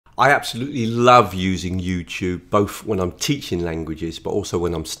I absolutely love using YouTube, both when I'm teaching languages, but also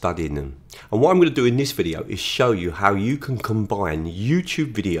when I'm studying them. And what I'm going to do in this video is show you how you can combine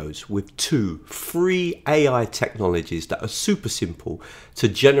YouTube videos with two free AI technologies that are super simple to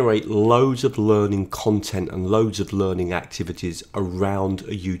generate loads of learning content and loads of learning activities around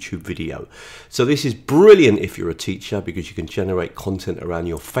a YouTube video. So this is brilliant if you're a teacher because you can generate content around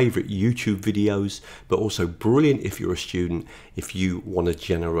your favorite YouTube videos, but also brilliant if you're a student if you want to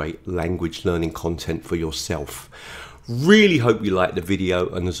generate language learning content for yourself. Really hope you like the video,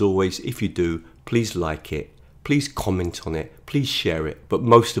 and as always, if you do, please like it, please comment on it, please share it, but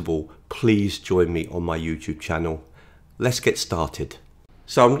most of all, please join me on my YouTube channel. Let's get started.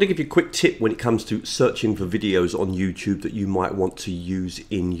 So I'm going to give you a quick tip when it comes to searching for videos on YouTube that you might want to use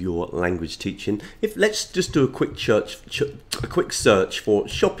in your language teaching. Let's just do a quick search for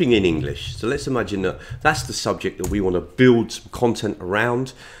shopping in English. So let's imagine that that's the subject that we want to build some content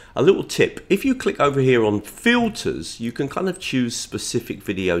around. A little tip, if you click over here on filters, you can kind of choose specific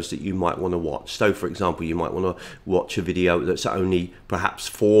videos that you might want to watch. So for example, you might want to watch a video that's only perhaps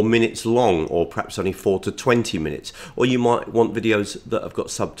 4 minutes long, or perhaps only 4 to 20 minutes, or you might want videos that have got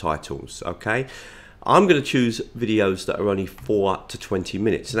subtitles, okay? I'm going to choose videos that are only 4 to 20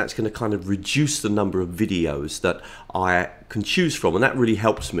 minutes, and that's going to kind of reduce the number of videos that I can choose from, and that really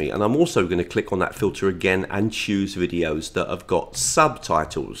helps me. And I'm also going to click on that filter again and choose videos that have got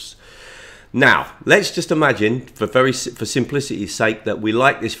subtitles. Now, let's just imagine, for simplicity's sake, that we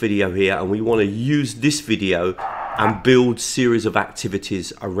like this video here and we want to use this video and build series of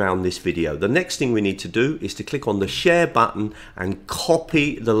activities around this video. The next thing we need to do is to click on the share button and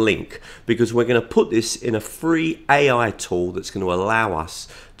copy the link, because we're going to put this in a free AI tool that's going to allow us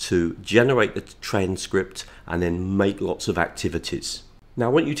to generate the transcript and then make lots of activities. Now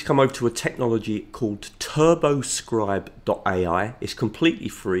I want you to come over to a technology called TurboScribe.ai. It's completely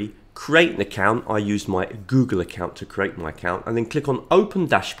free. Create an account. I used my Google account to create my account, and then click on Open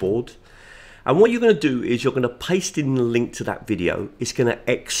Dashboard. And what you're going to do is you're going to paste in the link to that video. It's going to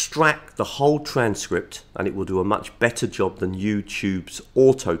extract the whole transcript, and it will do a much better job than YouTube's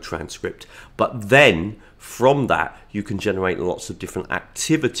auto transcript. But then from that, you can generate lots of different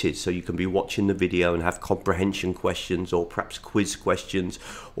activities. So you can be watching the video and have comprehension questions, or perhaps quiz questions,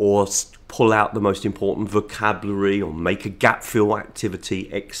 or pull out the most important vocabulary, or make a gap fill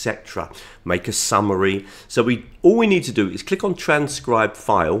activity, etc. Make a summary. So all we need to do is click on Transcribe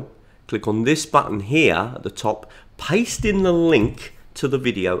File. Click on this button here at the top, paste in the link to the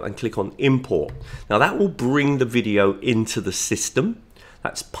video and click on Import. Now that will bring the video into the system.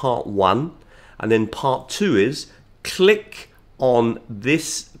 That's part one. And then part two is click on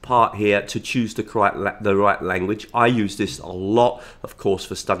this part here to choose the right language. I use this a lot, of course,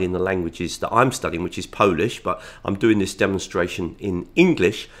 for studying the languages that I'm studying, which is Polish, but I'm doing this demonstration in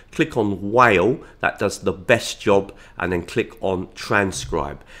English. Click on Whale, that does the best job, and then click on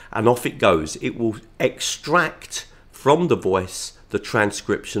Transcribe. And off it goes. It will extract from the voice the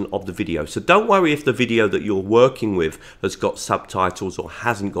transcription of the video. So don't worry if the video that you're working with has got subtitles or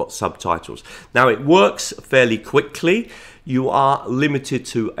hasn't got subtitles. Now it works fairly quickly. You are limited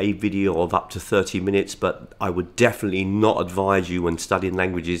to a video of up to 30 minutes, but I would definitely not advise you when studying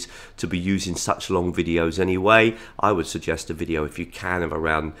languages to be using such long videos anyway. I would suggest a video, if you can, of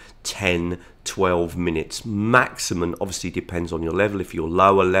around 10, 12 minutes maximum. Obviously depends on your level. If you're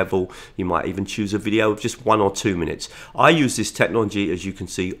lower level, you might even choose a video of just 1 or 2 minutes. I use this technology, as you can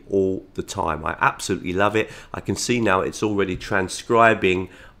see, all the time. I absolutely love it. I can see now it's already transcribing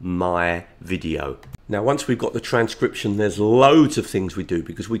my video. Now once we've got the transcription, there's loads of things we do,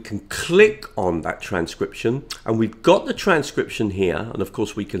 because we can click on that transcription, and we've got the transcription here, and of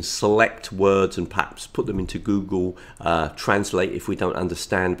course we can select words and perhaps put them into Google Translate if we don't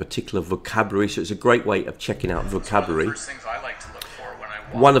understand particular vocabulary. So it's a great way of checking out vocabulary. One of the first things I like to look for when I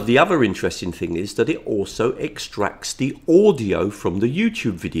watch. One of the other interesting things is that it also extracts the audio from the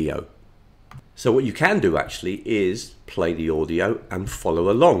YouTube video. So what you can do actually is play the audio and follow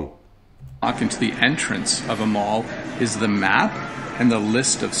along. Walk into the entrance of a mall is the map and the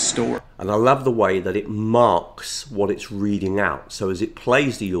list of stores. And I love the way that it marks what it's reading out. So as it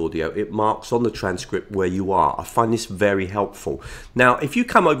plays the audio, it marks on the transcript where you are. I find this very helpful. Now, if you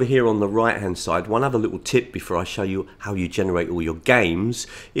come over here on the right-hand side, one other little tip before I show you how you generate all your games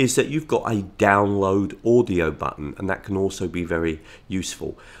is that you've got a download audio button, and that can also be very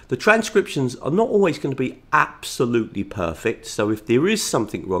useful. The transcriptions are not always going to be absolutely perfect. So if there is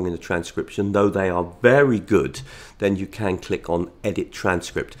something wrong in the transcription, though they are very good, then you can click on Edit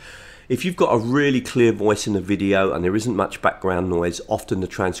Transcript. If you've got a really clear voice in the video and there isn't much background noise, often the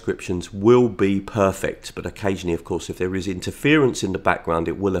transcriptions will be perfect. But occasionally, of course, if there is interference in the background,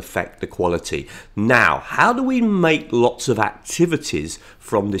 it will affect the quality. Now, how do we make lots of activities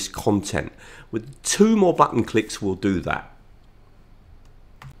from this content? With 2 more button clicks, we'll do that.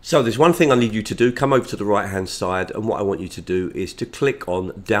 So there's one thing I need you to do. Come over to the right hand side, and what I want you to do is to click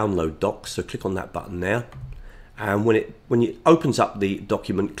on download docs. So click on that button there, and when it opens up the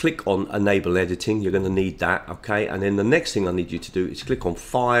document, click on enable editing. You're going to need that, okay? And then the next thing I need you to do is click on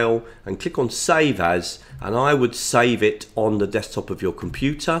file and click on save as, and I would save it on the desktop of your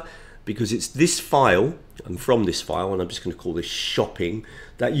computer, because it's this file, and from this file, and I'm just going to call this shopping,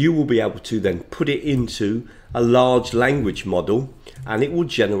 that you will be able to then put it into a large language model, and it will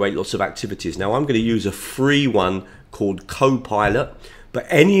generate lots of activities. Now I'm going to use a free one called Copilot, but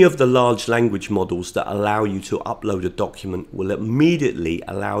any of the large language models that allow you to upload a document will immediately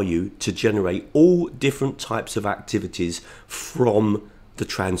allow you to generate all different types of activities from the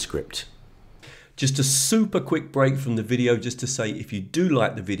transcript. Just a super quick break from the video just to say, if you do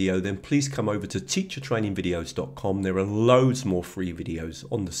like the video, then please come over to teachertrainingvideos.com. There are loads more free videos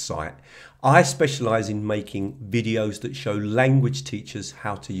on the site. I specialize in making videos that show language teachers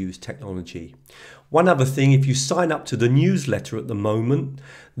how to use technology. One other thing, if you sign up to the newsletter at the moment,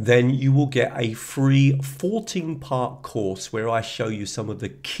 then you will get a free 14-part course where I show you some of the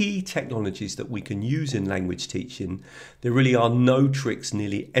key technologies that we can use in language teaching. There really are no tricks.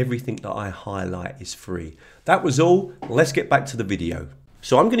 Nearly everything that I highlight is free. That was all. Let's get back to the video.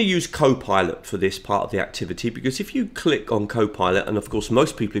 So I'm going to use Copilot for this part of the activity, because if you click on Copilot, and of course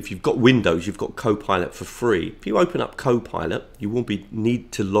most people, if you've got Windows, you've got Copilot for free. If you open up Copilot, you will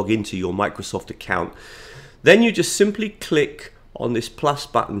need to log into your Microsoft account. Then you just simply click on this plus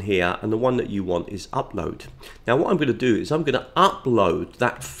button here, and the one that you want is upload. Now what I'm going to do is I'm going to upload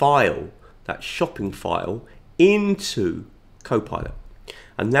that file, that shopping file, into Copilot.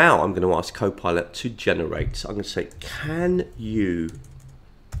 And now I'm going to ask Copilot to generate. So I'm going to say, can you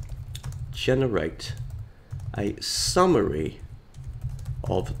generate a summary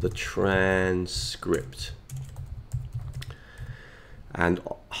of the transcript? And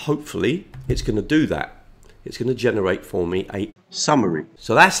hopefully it's going to do that. It's going to generate for me a summary.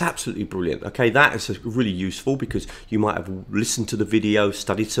 So that's absolutely brilliant. Okay, that is really useful, because you might have listened to the video,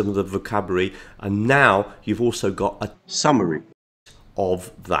 studied some of the vocabulary, and now you've also got a summary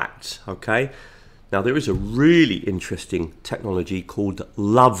of that. Okay. Now there is a really interesting technology called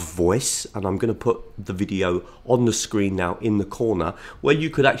Luvvoice, and I'm going to put the video on the screen now in the corner, where you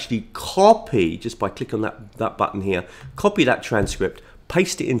could actually copy, just by clicking on that button here, copy that transcript,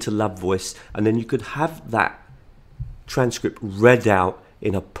 paste it into Luvvoice, and then you could have that transcript read out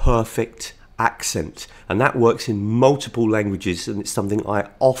in a perfect accent. And that works in multiple languages, and it's something I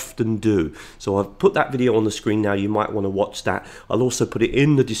often do. So I've put that video on the screen now. You might want to watch that. I'll also put it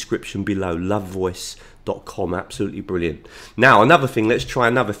in the description below, luvvoice.com. Absolutely brilliant. Now another thing, let's try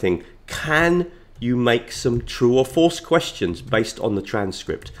another thing. Can you make some true or false questions based on the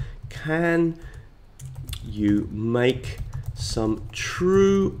transcript? Can you make some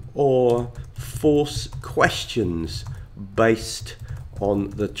true or false questions based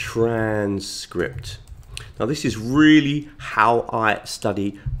on the transcript? Now this is really how I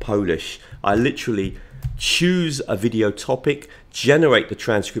study Polish. I literally choose a video topic, generate the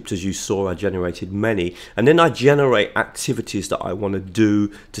transcript. As you saw, I generated many, and then I generate activities that I want to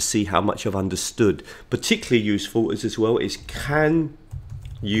do to see how much I've understood. Particularly useful as well is, can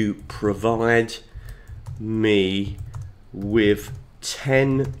you provide me with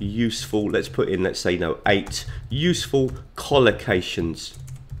 10 useful, let's put in, let's say, no, 8 useful collocations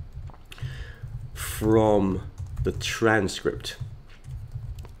from the transcript.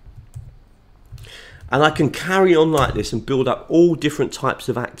 And I can carry on like this and build up all different types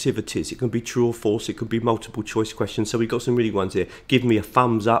of activities. It can be true or false, it could be multiple choice questions. So we've got some really ones here. Give me a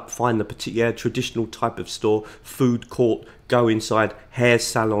thumbs up, find the particular traditional type of store, food court, go inside, hair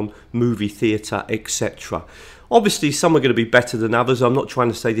salon, movie theatre, etc. Obviously, some are going to be better than others. I'm not trying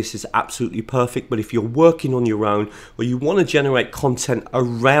to say this is absolutely perfect, but if you're working on your own, or you want to generate content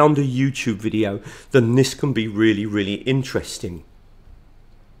around a YouTube video, then this can be really, really interesting.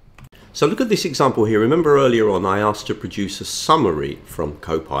 So look at this example here. Remember earlier on I asked to produce a summary from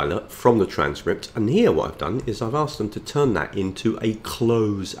Copilot from the transcript, and here what I've done is I've asked them to turn that into a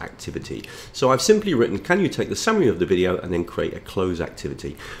close activity. So I've simply written, can you take the summary of the video and then create a close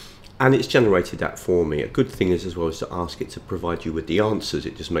activity? and it's generated that for me. A good thing is as well is to ask it to provide you with the answers.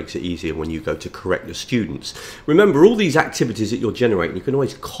 It just makes it easier when you go to correct the students. Remember, all these activities that you're generating, you can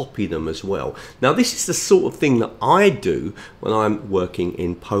always copy them as well. Now this is the sort of thing that I do when I'm working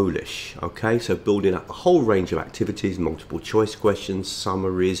in Polish, okay? So building up a whole range of activities, multiple choice questions,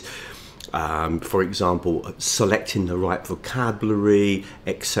 summaries, for example, selecting the right vocabulary,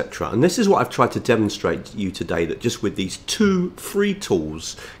 etc. And this is what I've tried to demonstrate to you today, that just with these 2 free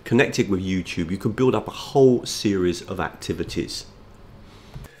tools connected with YouTube, you can build up a whole series of activities.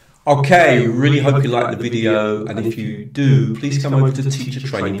 Okay, really hope you liked the video, and if you do, please come over to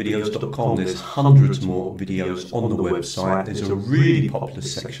teachertrainingvideos.com. There's hundreds more videos on the website. There's a really popular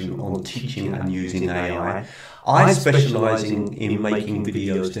section on teaching and using AI. I specialise in making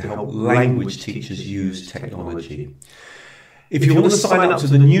videos to help language teachers use technology. If you want to sign up to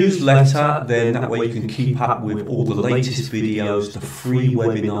the newsletter, then that way you can keep up with all the latest videos, the free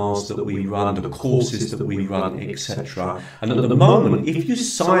webinars that we run, the courses that we run, etc. And at the moment, if you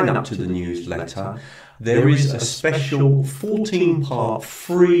sign up to the newsletter, there is a special 14-part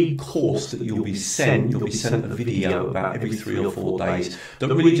free course that you'll be sent. You'll be sent a video about every 3 or 4 days that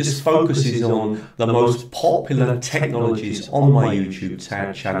really just focuses on the most popular technologies on my YouTube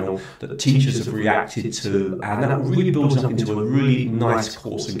channel that teachers have reacted to, and that really builds up into a really nice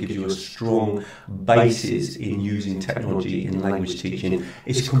course and gives you a strong basis in using technology in language teaching.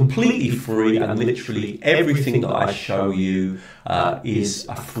 It's completely free, and literally everything that I show you is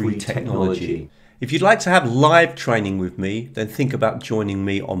a free technology. If you'd like to have live training with me, then think about joining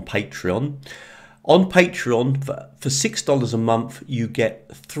me on Patreon. On Patreon, for $6 a month, you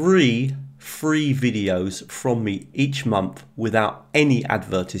get 3 free videos from me each month without any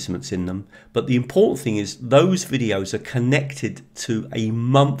advertisements in them. But the important thing is those videos are connected to a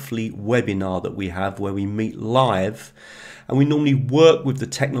monthly webinar that we have where we meet live, and we normally work with the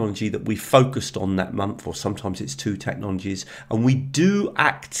technology that we focused on that month, or sometimes it's 2 technologies, and we do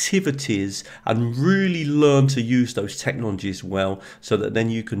activities and really learn to use those technologies well, so that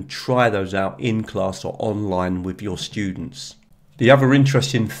then you can try those out in class or online with your students. The other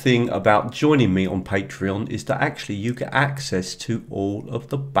interesting thing about joining me on Patreon is that actually you get access to all of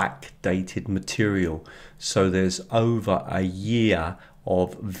the backdated material. So there's over a year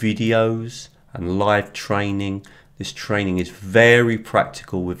of videos and live training. This training is very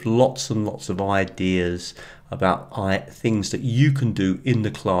practical with lots and lots of ideas about things that you can do in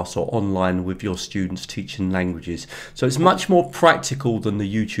the class or online with your students teaching languages. So it's much more practical than the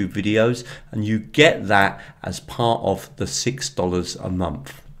YouTube videos, and you get that as part of the $6 a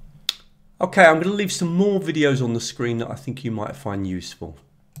month. Okay, I'm going to leave some more videos on the screen that I think you might find useful.